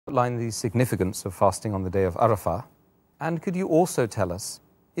outline the significance of fasting on the day of Arafah? And could you also tell us,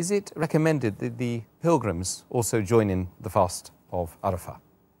 is it recommended that the pilgrims also join in the fast of Arafah?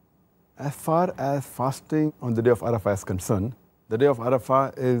 As far as fasting on the day of Arafah is concerned, the day of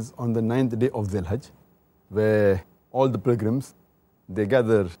Arafah is on the 9th day of Hajj, where all the pilgrims, they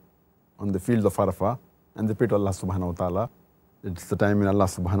gather on the field of Arafah and they pray to Allah subhanahu wa ta'ala. It's the time when Allah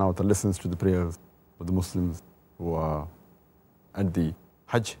subhanahu wa ta'ala listens to the prayers of the Muslims who are at the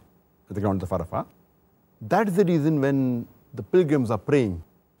Hajj, at the ground of Arafah. That is the reason when the pilgrims are praying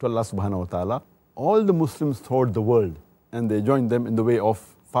to Allah subhanahu wa ta'ala, all the Muslims throughout the world, and they join them in the way of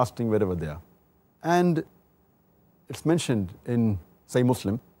fasting wherever they are. And it's mentioned in Sahih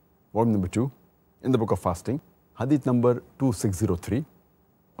Muslim, volume number 2, in the book of fasting, hadith number 2603.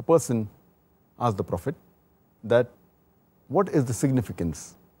 A person asked the Prophet that what is the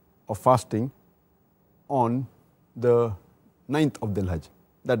significance of fasting on the 9th of Dhul Hajj,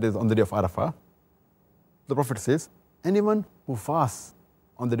 that is on the day of Arafah. The Prophet says, anyone who fasts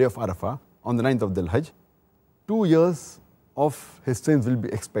on the day of Arafah, on the 9th of Dhul Hajj, 2 years of his sins will be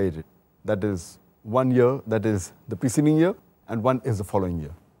expiated. That is 1 year, that is the preceding year, and 1 is the following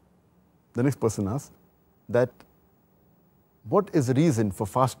year. The next person asks that what is the reason for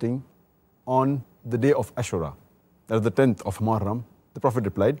fasting on the day of Ashura, that is the 10th of Muharram? The Prophet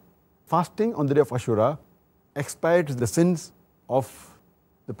replied, fasting on the day of Ashura expires the sins of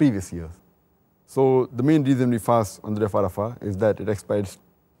the previous years. So the main reason we fast on the day of Arafah is that it expires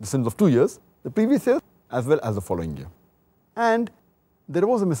the sins of 2 years, the previous year as well as the following year. And there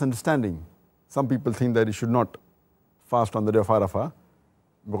was a misunderstanding. Some people think that you should not fast on the day of Arafah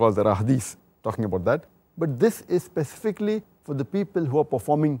because there are hadiths talking about that. But this is specifically for the people who are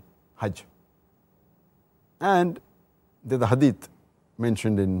performing Hajj. And there's a hadith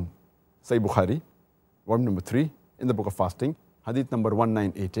mentioned in Sahih Bukhari, volume number 3, in the book of fasting, hadith number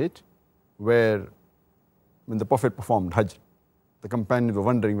 1988, where when the Prophet performed Hajj, the companions were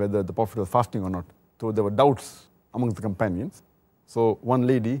wondering whether the Prophet was fasting or not. So there were doubts amongst the companions. So one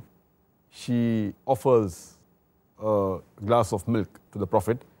lady, she offers a glass of milk to the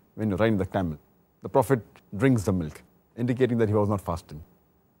Prophet when he's riding the camel. The Prophet drinks the milk, indicating that he was not fasting.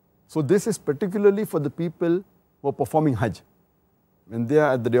 So this is particularly for the people who are performing Hajj. When they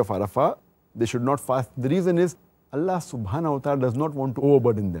are at the day of Arafah, they should not fast. The reason is Allah subhanahu wa ta'ala does not want to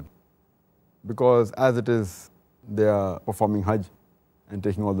overburden them. Because as it is, they are performing Hajj and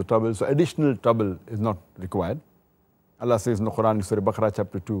taking all the trouble. So additional trouble is not required. Allah says in the Quran, in Surah Baqarah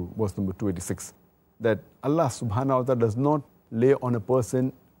chapter 2, verse number 286, that Allah subhanahu wa ta'ala does not lay on a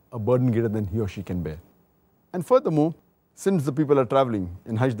person a burden greater than he or she can bear. And furthermore, since the people are traveling,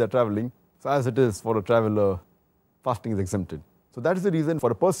 in Hajj they're traveling, so as it is for a traveler, fasting is exempted. So that is the reason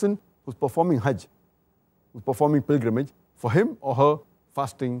for a person who's performing Hajj, who's performing pilgrimage, for him or her,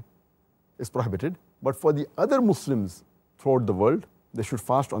 fasting is prohibited. But for the other Muslims throughout the world, they should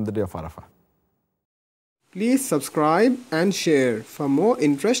fast on the day of Arafah. Please subscribe and share for more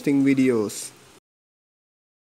interesting videos.